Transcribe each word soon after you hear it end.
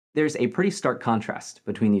There's a pretty stark contrast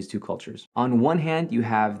between these two cultures. On one hand, you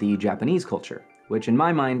have the Japanese culture, which in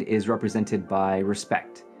my mind is represented by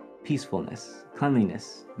respect, peacefulness,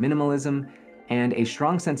 cleanliness, minimalism, and a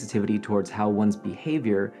strong sensitivity towards how one's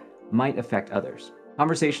behavior might affect others.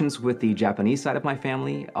 Conversations with the Japanese side of my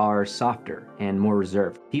family are softer and more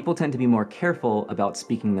reserved. People tend to be more careful about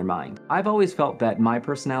speaking their mind. I've always felt that my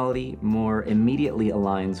personality more immediately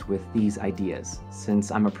aligns with these ideas. Since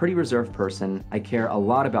I'm a pretty reserved person, I care a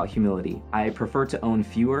lot about humility. I prefer to own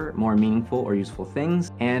fewer, more meaningful or useful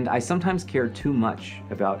things, and I sometimes care too much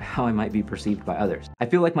about how I might be perceived by others. I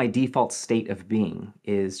feel like my default state of being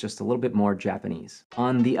is just a little bit more Japanese.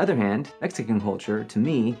 On the other hand, Mexican culture, to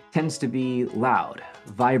me, tends to be loud,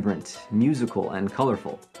 vibrant, musical, and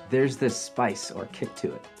colorful. There's this spice or kick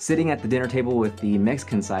to it. Sitting at the dinner table with the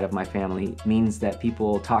Mexican side of my family means that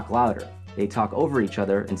people talk louder. They talk over each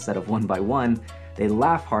other instead of one by one, they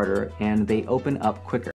laugh harder, and they open up quicker.